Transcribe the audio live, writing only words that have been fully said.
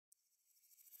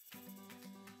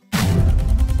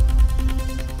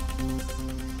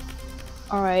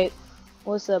Alright,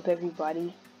 what's up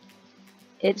everybody?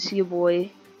 It's your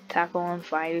boy Tackle on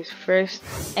Fire's first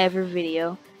ever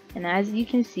video, and as you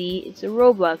can see, it's a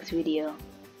Roblox video.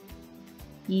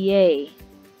 Yay!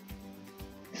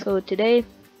 So today,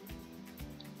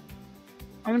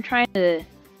 I'm trying to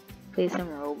play some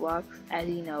Roblox, as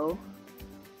you know.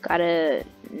 Got a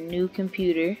new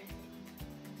computer,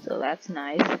 so that's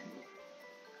nice.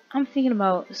 I'm thinking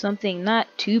about something not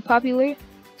too popular,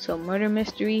 so murder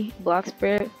mystery, block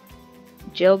spread,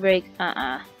 jailbreak.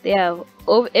 They have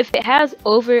over. If it has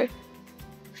over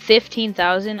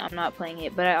 15,000, I'm not playing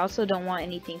it. But I also don't want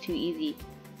anything too easy.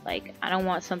 Like I don't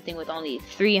want something with only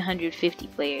 350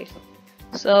 players.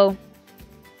 So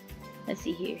let's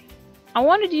see here. I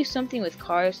want to do something with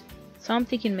cars. So I'm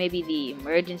thinking maybe the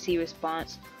emergency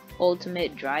response,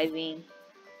 ultimate driving,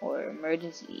 or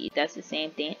emergency. That's the same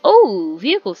thing. Oh,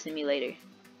 vehicle simulator.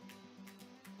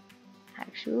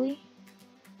 Actually.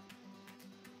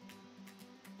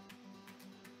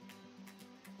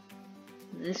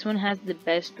 This one has the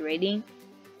best rating,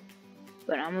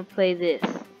 but I'm gonna play this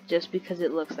just because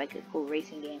it looks like a cool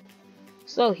racing game.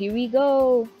 So here we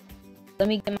go. Let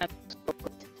me get my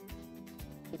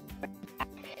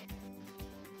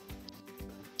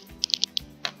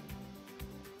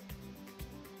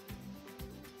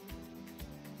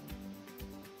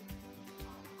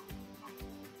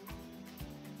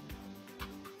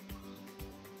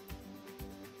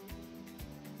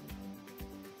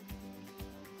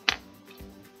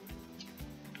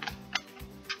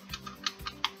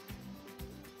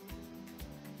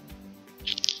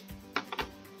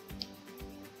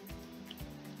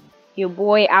your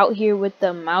boy out here with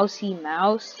the mousy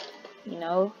mouse, you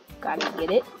know, gotta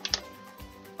get it.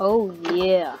 Oh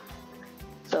yeah.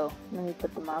 So let me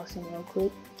put the mouse in real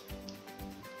quick.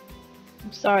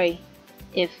 I'm sorry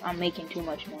if I'm making too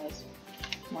much noise.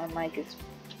 My mic is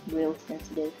real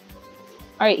sensitive.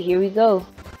 Alright, here we go.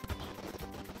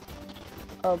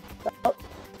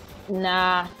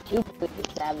 Nah, you put the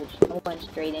savage. I'm going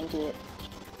straight into it.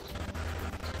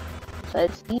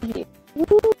 Let's see here. Woo!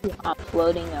 I'm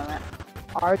floating around.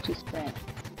 R to sprint.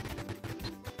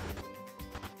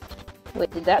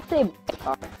 Wait, did that say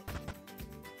car?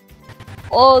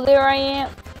 Oh, there I am.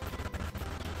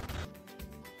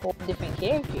 Whole different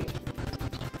character.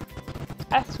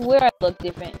 I swear I look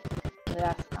different.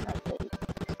 Last time I played.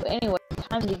 But anyway,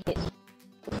 time to get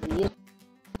the vehicle.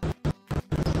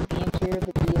 Enter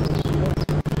the vehicle.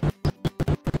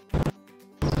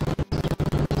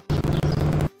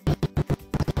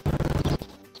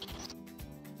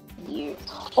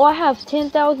 Oh, I have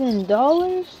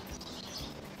 $10,000.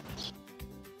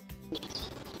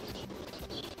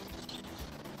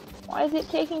 Why is it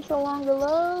taking so long to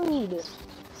load?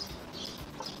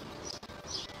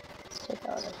 Check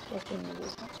out a second.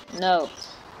 No.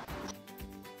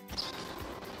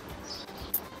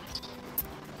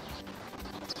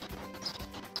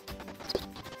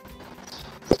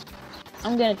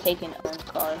 I'm gonna take an owned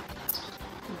car.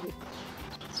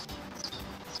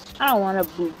 I don't want a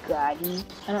Bugatti.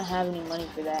 I don't have any money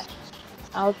for that.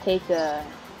 I'll take a...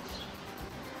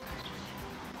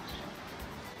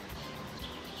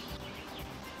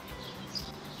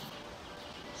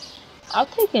 I'll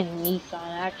take a Nissan,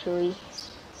 actually.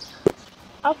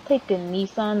 I'll take a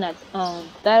Nissan that's owned.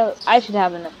 That I should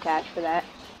have enough cash for that.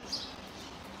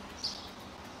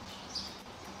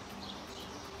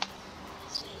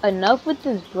 Enough with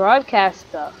this broadcast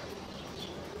stuff.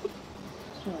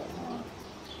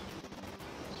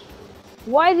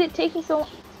 Why is it taking so long?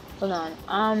 Hold on.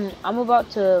 I'm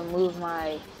about to move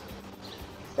my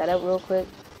setup real quick.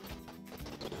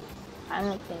 I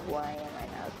don't think where I am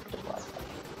right now is good.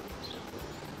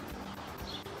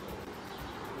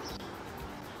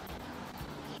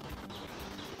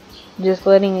 Just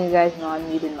letting you guys know I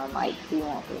muted my mic so you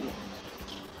won't hear me.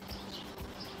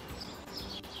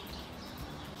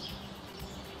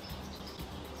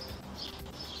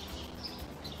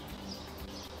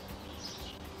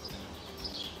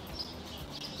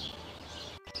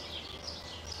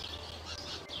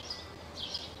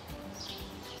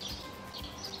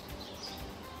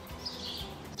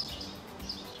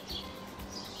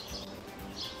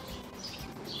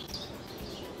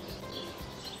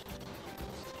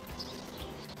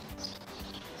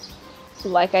 So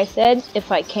like I said,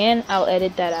 if I can, I'll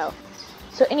edit that out.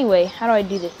 So anyway, how do I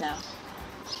do this now?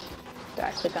 Do I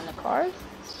click on the cars?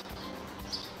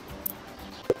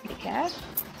 The cash?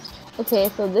 Okay,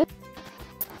 so this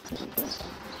is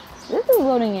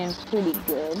loading in pretty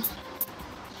good.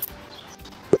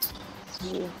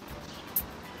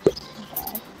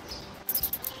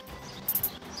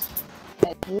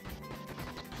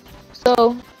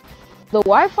 So The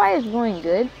Wi-Fi is going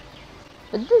good,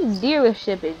 but this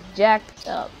dealership is jacked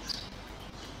up.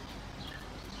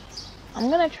 I'm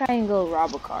gonna try and go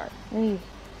rob a car.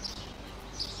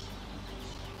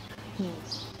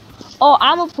 Oh,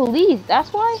 I'm a police.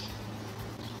 That's why.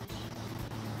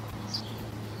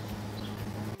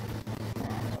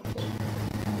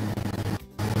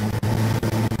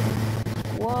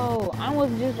 Whoa! I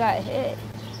almost just got hit.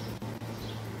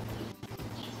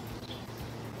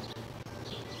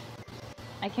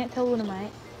 I can't tell what am I.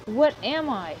 What am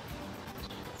I?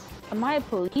 Am I a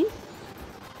police?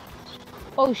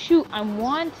 Oh shoot! I'm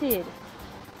wanted.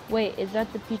 Wait, is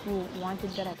that the people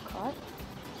wanted that I've caught?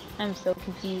 I'm so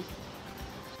confused.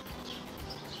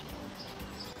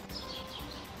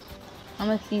 I'm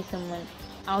gonna see someone.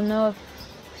 I'll know if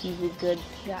he's a good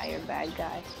guy or bad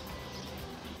guy.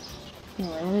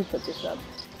 Anyway, let me put this up.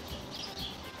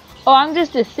 Oh, I'm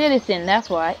just a citizen, that's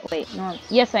why. Wait, no,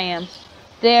 yes I am.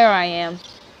 There I am.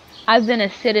 I've been a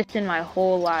citizen my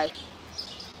whole life.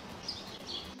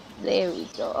 There we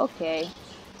go, okay.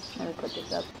 Let me put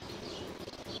this up.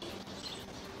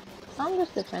 I'm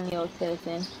just a friendly old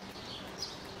citizen.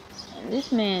 And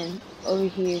this man over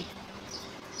here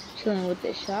chilling with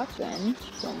the shotgun.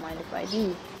 Don't mind if I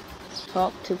do.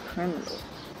 Talk to criminal.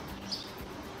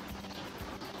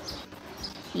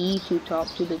 E to talk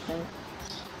to the criminal.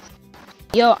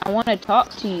 Yo, I want to talk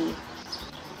to you.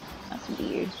 That's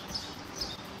weird.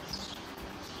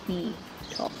 E,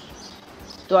 talk.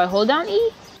 Do I hold down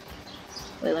E?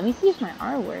 Wait, let me see if my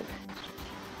R works.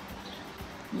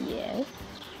 Yes.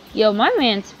 Yo, my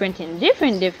man's sprinting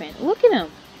different. Look at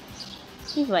him.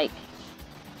 He's like,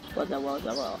 what's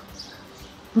up?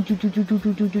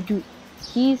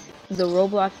 He's the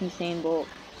Roblox Usain Bolt.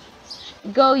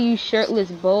 Go, you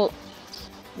shirtless Bolt.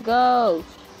 Go.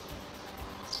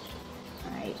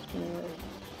 Alright, anyway.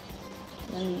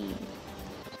 Let me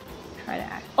try to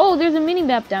act. Oh, there's a mini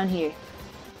map down here.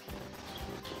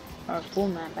 Or a full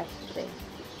map, I should say.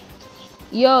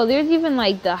 Yo, there's even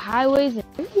like the highways and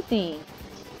everything.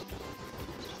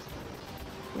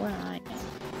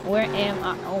 Where am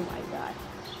I? Oh my god.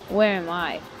 Where am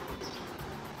I?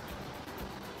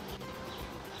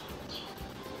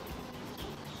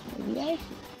 Maybe I should.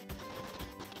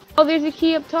 Oh, there's a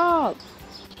key up top.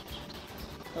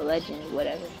 A legend,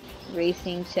 whatever.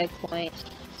 Racing, checkpoint,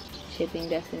 shipping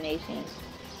destination.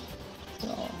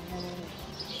 Oh,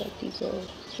 check depot,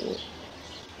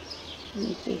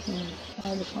 police station,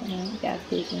 fire department, gas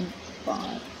station,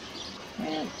 spawn,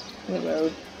 ramp, the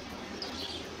road.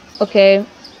 Okay,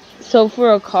 so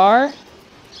for a car,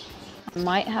 I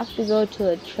might have to go to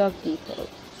a truck depot.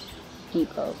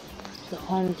 The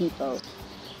Home Depot.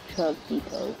 Truck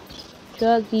depot.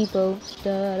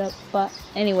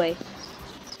 Anyway.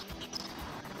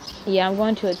 Yeah, I'm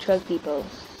going to a truck depot.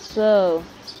 So,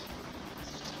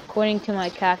 according to my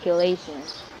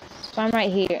calculations, if I'm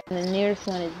right here and the nearest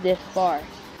one is this far,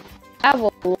 I have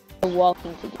a lot of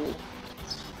walking to do.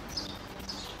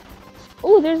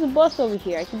 Oh, there's a bus over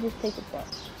here. I can just take a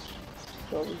bus.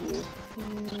 Go over here.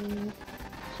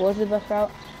 What's the bus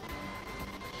route?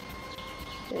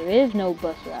 There is no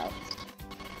bus route.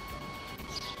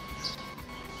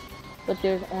 But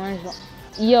there's orange.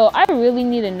 Yo, I really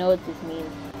need to know what this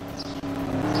means.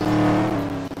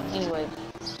 Anyway,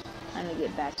 I'm gonna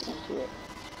get back into it.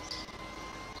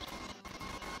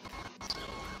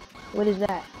 What is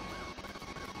that?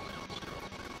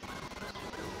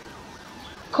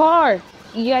 Car!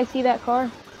 You guys see that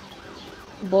car?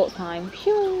 Bolt time.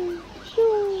 Shoo,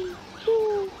 shoo,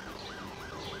 shoo.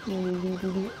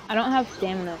 I don't have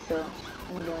stamina, so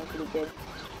I'm doing pretty good.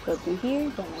 Go through here,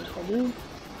 don't mind if I do.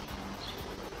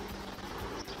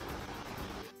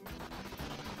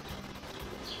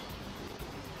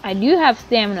 I do have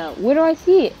stamina. Where do I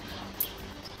see it?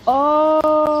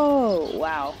 Oh,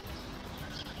 wow.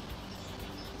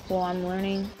 Well, I'm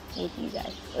learning with you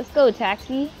guys. Let's go,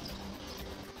 taxi.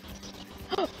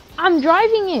 I'm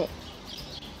driving it.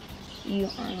 You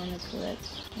aren't on the correct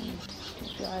thing to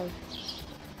drive.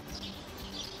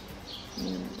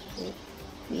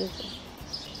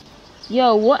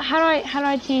 Yo, what? How do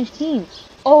I change teams?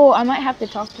 Oh, I might have to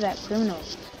talk to that criminal.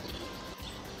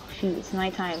 Shoot, it's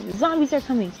nighttime. The zombies are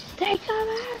coming. Take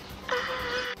cover!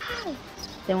 Ah!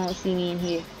 They won't see me in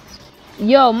here.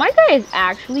 Yo, my guy is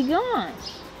actually gone.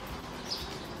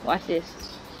 Watch this.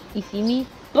 You see me?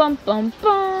 Bum bum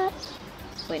bum.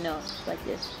 Wait, no, it's like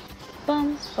this.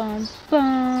 Bum bum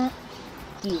bum.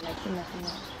 Ew, I keep messing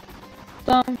up.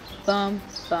 Bum bum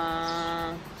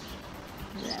bum.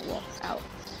 And then I walk out.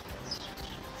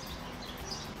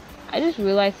 I just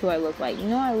realized who I look like. You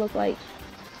know what I look like?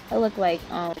 I look like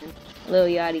Lil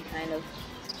Yachty kind of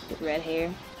with red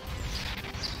hair.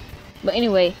 But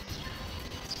anyway,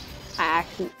 I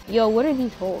actually, yo, what are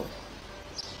these holes?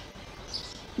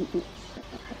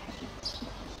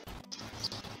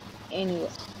 Anyway,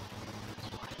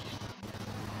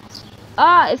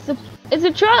 it's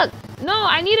a truck. No,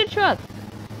 I need a truck.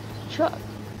 Truck.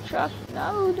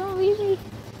 No, don't leave me.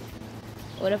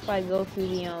 What if I go through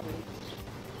the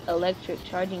electric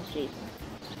charging station?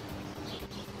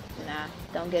 Nah,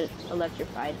 don't get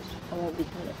electrified. I won't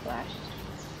become the Flash.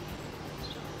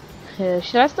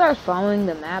 Should I start following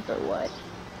the map or what?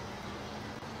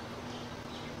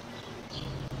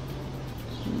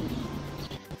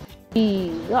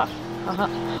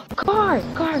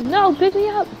 Car, no, pick me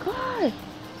up, car.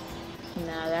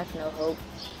 Nah, that's no hope.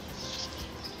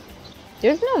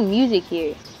 There's no music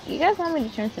here. You guys want me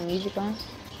to turn some music on?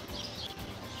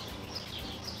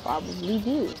 Probably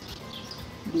do.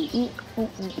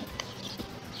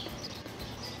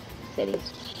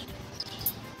 Settings.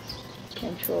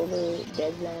 Controller,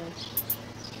 dead zone.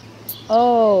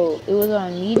 Oh, it was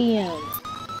on medium.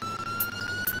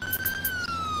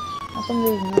 How come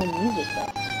there's no music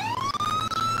though?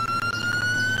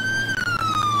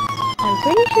 I'm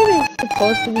pretty sure there's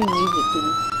supposed to be music to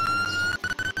be.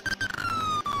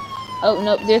 Oh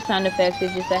nope, there's sound effects.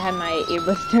 It's just I had my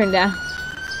earbuds turned down.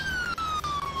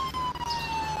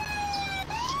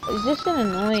 It's just an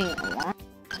annoying alarm.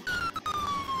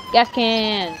 Gas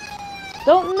can!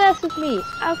 Don't mess with me!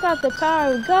 I've got the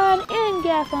car, gun, and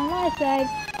gas on my side.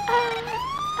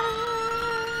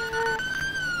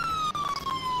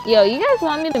 Yo, you guys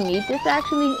want me to mute this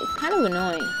actually? It's kind of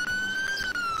annoying.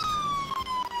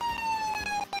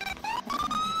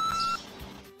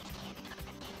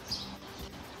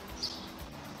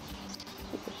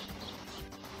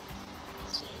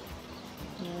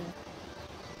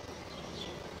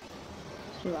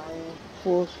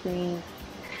 Full screen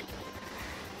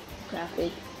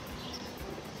graphics.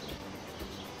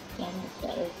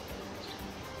 Status.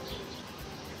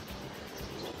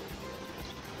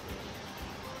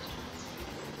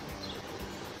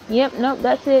 Yep, nope,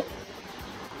 that's it.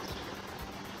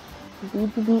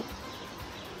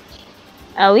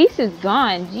 At least it's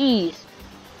gone, jeez.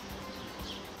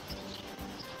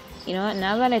 You know what,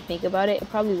 now that I think about it, it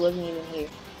probably wasn't even here.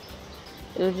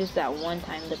 It was just that one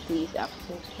time the police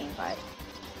officers came by.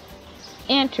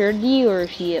 Enter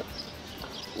dealership.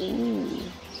 Ooh.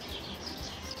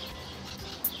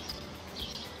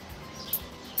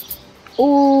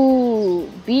 Ooh,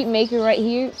 beat maker right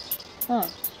here.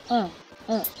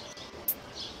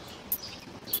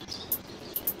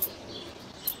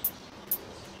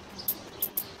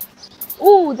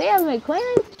 Ooh, they have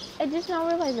McLaren? I just now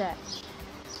realized that.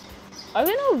 Are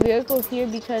there no vehicles here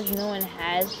because no one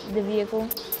has the vehicle?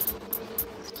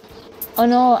 Oh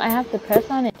no, I have to press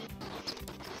on it.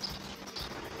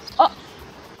 Oh,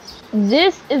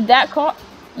 this is that car.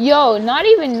 Yo, not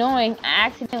even knowing, I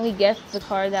accidentally guessed the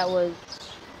car that was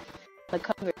the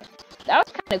cover. That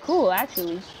was kind of cool,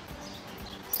 actually.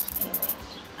 Anyway,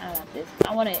 I don't want this.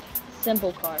 I want a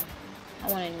simple car.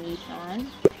 I want a Nissan.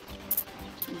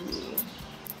 Yeah.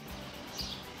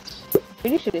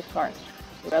 Pretty sure this car is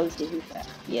relatively fast.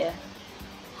 Yeah.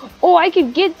 Oh, I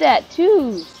could get that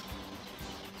too.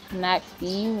 Max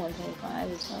speed 125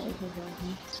 is probably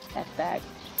that's back.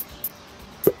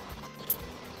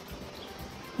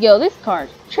 Yo, this car's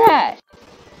trash.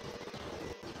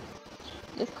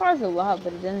 This car's a lot,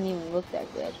 but it doesn't even look that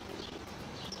good.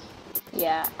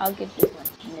 Yeah, I'll get this one.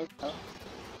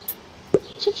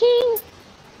 Cha-ching!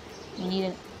 You need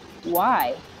an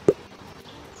why?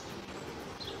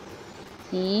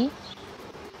 See?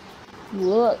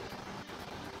 Look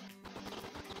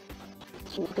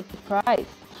at the price.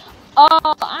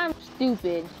 Oh, I'm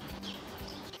stupid.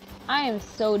 I am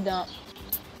so dumb.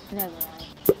 Never mind.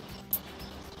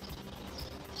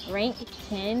 Rank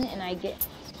 10 and I get...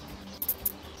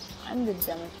 I'm the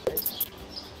dumbest person.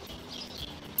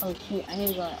 Oh shoot, I need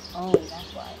to go on own,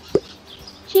 that's why.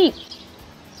 Cheap!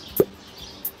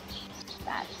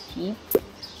 That's cheap.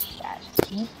 That's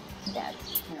cheap.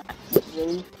 That's not cheap,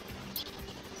 really.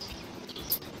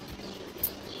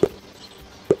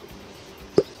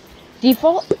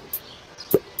 Default?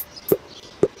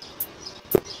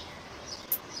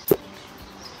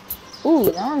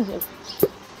 Ooh, that one's a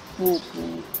cool,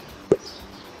 please.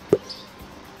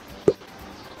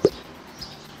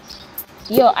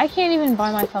 Yo, I can't even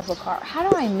buy myself a car. How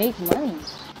do I make money?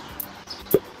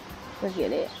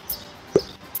 Forget it.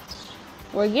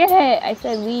 Forget it! I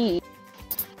said leave.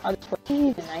 Oh,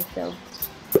 these are nice though.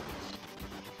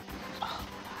 Oh,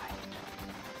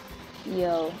 God.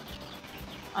 Yo.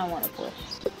 I want a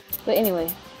Porsche. But anyway.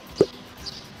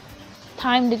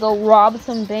 Time to go rob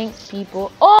some banks,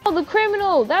 people. Oh, the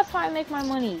criminal! That's how I make my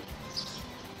money.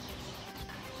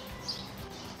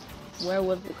 Where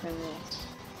was the criminal?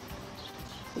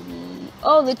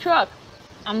 Oh, the truck!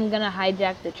 I'm gonna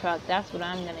hijack the truck. That's what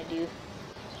I'm gonna do.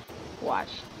 Watch.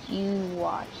 You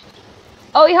watch.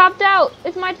 Oh, he hopped out!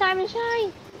 It's my time to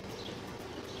shine!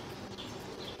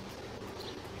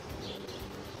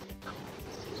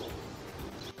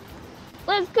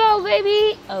 Let's go,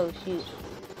 baby! Oh, shoot.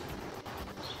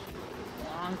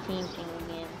 Wrong team thing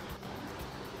again.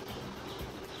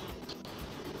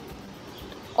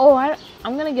 Oh,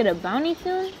 I'm gonna get a bounty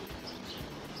soon?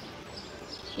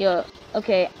 Yo,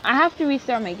 okay, I have to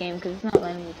restart my game because it's not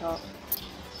letting me talk.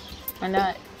 I'm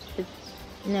not, it's,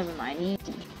 never mind,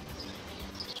 easy.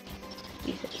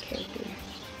 Reset character.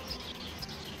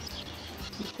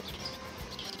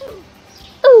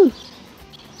 Ooh!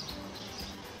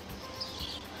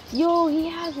 Yo, he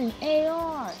has an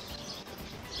AR.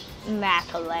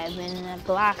 Mac 11 and a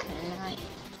Glock 9.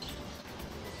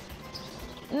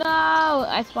 No,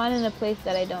 I spawned in a place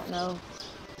that I don't know.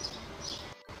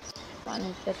 Spawned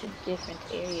in such a different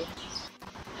area.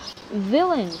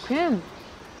 Villain, Crim.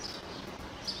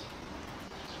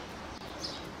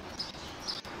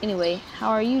 Anyway, how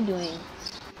are you doing,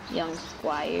 young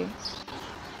squire?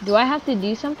 Do I have to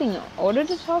do something in order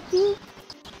to talk to you?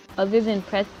 Other than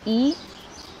press E?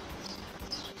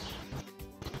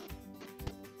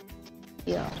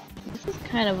 Yo, this is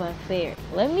kind of unfair.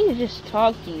 Let me just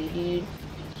talk to you, dude.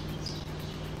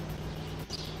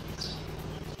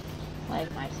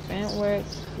 Like, my sprint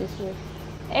works, this works.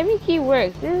 Every key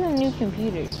works. This is a new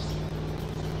computer.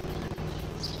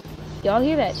 Y'all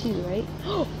hear that too, right?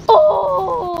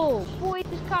 Oh! Boy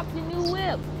just copped a new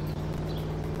whip.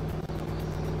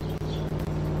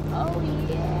 Oh,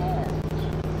 yeah.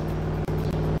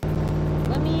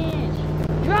 Let me in.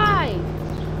 Drive!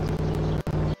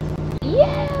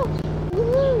 Yeah!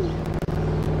 Woohoo!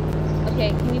 Okay,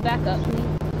 can you back up, please?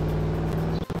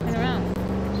 Turn around.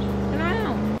 Turn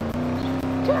around!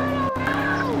 Turn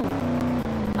around!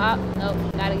 Ah, nope,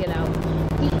 gotta get out.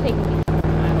 He's taking me. I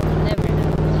will never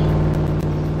know.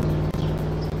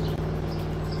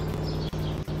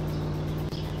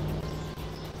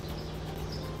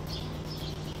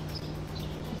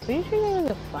 I'm pretty sure there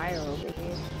was a fire over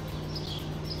here.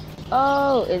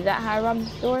 Oh, is that how I robbed the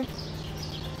store?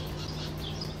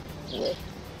 With.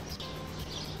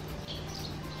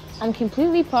 I'm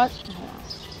completely positive.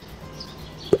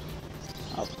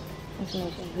 Oh,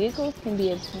 information. Vehicles can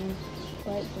be obtained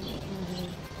right from the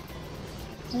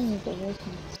engine. Is it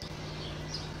working?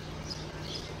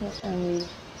 Let's unread.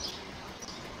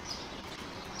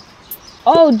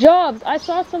 Oh, jobs! I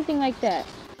saw something like that.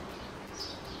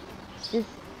 This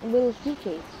little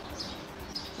suitcase.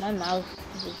 My mouse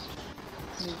just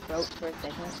broke for a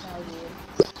second. That's how weird.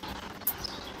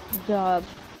 Job.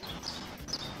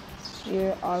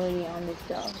 You're already on this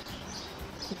job.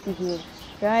 Let's see here.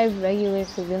 Drive regular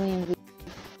civilian vehicles.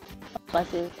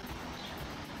 Buses.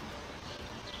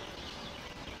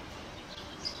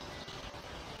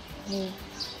 Hey.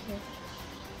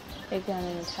 Take down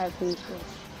an entire police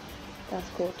force. That's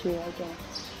cool too, I guess.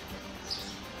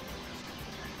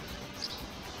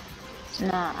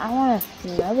 Nah, I want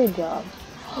another job.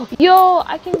 Yo,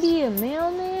 I can be a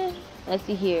mailman? Let's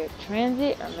see here.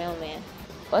 Transit or mailman?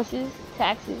 Buses,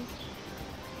 taxis.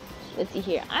 Let's see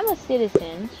here. I'm a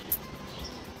citizen.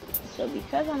 So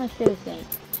because I'm a citizen.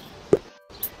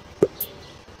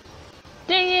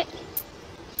 Dang it!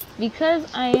 Because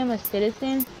I am a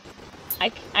citizen, I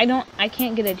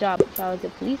can't get a job if I was a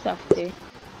police officer.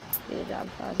 Get a job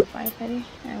if I was a firefighter.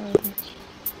 I wouldn't.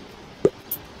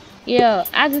 Yo,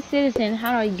 as a citizen,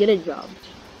 how do I get a job?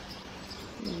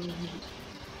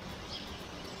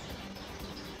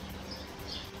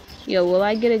 Yo, will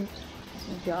I get a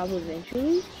job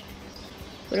eventually?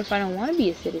 What if I don't want to be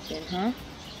a citizen, huh?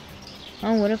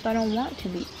 Oh, what if I don't want to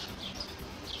be?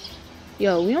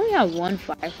 Yo, we only have one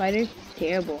firefighter. It's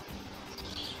terrible.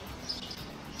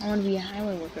 I want to be a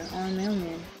highway worker or a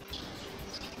mailman.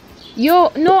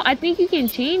 Yo, no, I think you can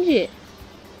change it.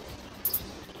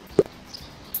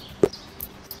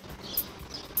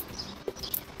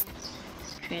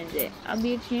 Transit. I'll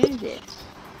be a transit.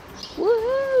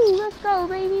 Woohoo! Let's go,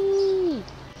 baby!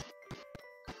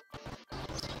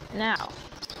 Now,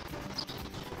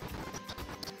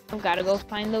 I've got to go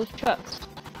find those trucks.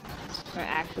 Or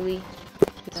actually, you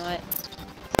know what?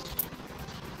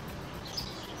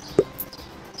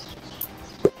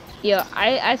 Yo,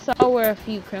 I saw where a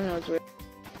few criminals were.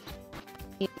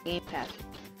 Game pass.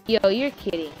 Yo, you're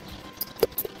kidding.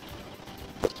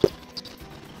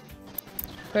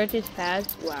 Purchase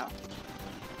pass? Wow.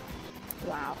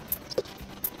 Wow.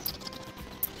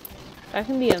 I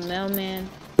can be a mailman.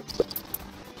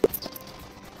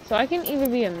 So I can either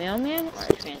be a mailman or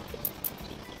a transfer.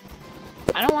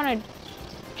 I don't want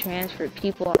to transfer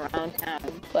people around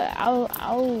town, but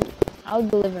I'll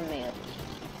deliver mail.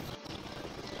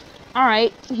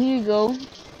 Alright, here you go.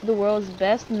 The world's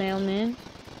best mailman.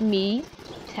 Me,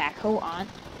 Taco on.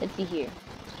 Let's see here.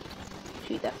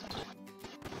 Shoot, that's not.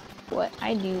 What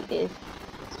I do is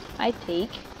I take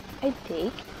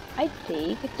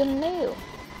the mail.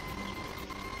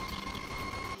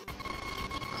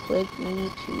 Click me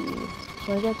to,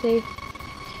 what does that say?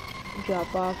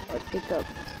 Drop off or pick up.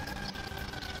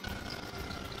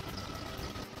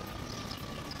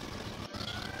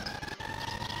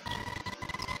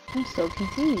 I'm so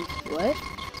confused. What?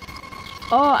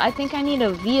 Oh, I think I need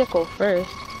a vehicle first.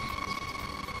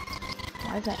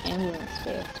 Why is that ambulance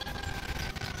there?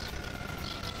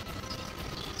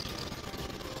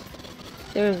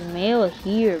 There's mail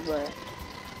here, but...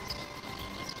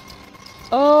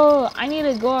 Oh, I need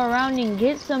to go around and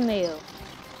get some mail.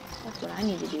 That's what I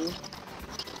need to do.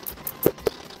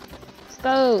 Let's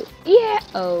go. Yeah.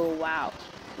 Oh, wow.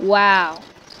 Wow.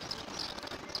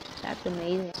 That's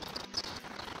amazing.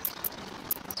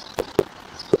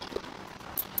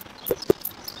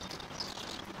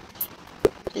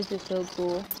 This is so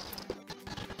cool.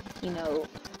 You know,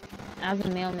 as a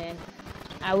mailman,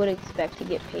 I would expect to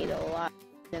get paid a lot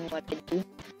than what I do.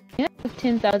 You know,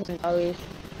 $10,000.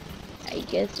 I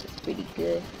guess it's pretty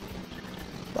good.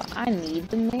 But I need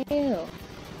the mail.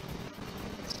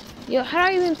 Yo, how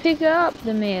do I even pick up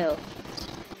the mail?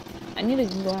 I need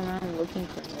to go around looking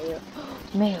for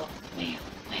mail. Mail.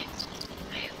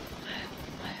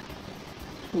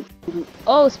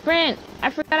 Oh, sprint! I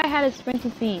forgot I had a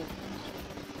sprinting thing.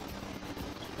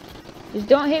 Just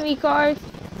don't hit me, cars.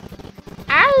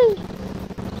 Ow!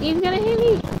 He's gonna hit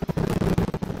me.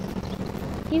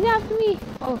 He's after me.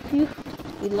 Oh, phew.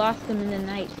 We lost him in the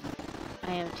night.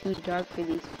 I am too dark for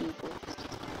these people.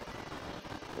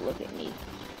 Look at me.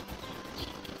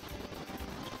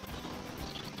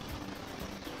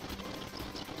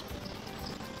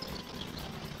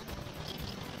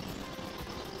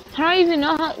 I don't even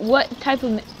know what type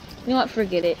of... You know what?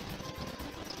 Forget it.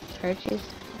 Purchase?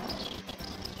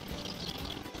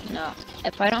 No.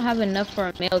 If I don't have enough for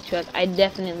a mail truck, I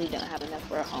definitely don't have enough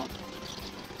for a home.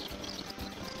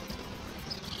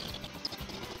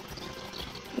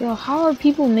 Yo, how are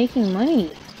people making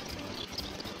money?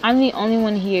 I'm the only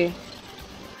one here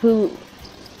who...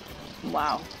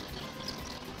 Wow.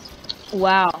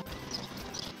 Wow.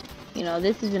 You know,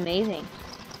 this is amazing.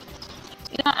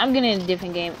 You know, I'm getting a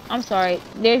different game. I'm sorry.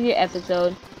 There's your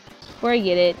episode.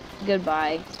 Forget it.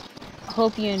 Goodbye.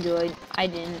 Hope you enjoyed. I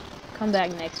didn't. Come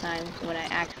back next time when I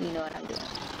actually know what I'm doing.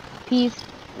 Peace.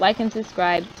 Like and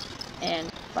subscribe. And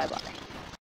bye-bye.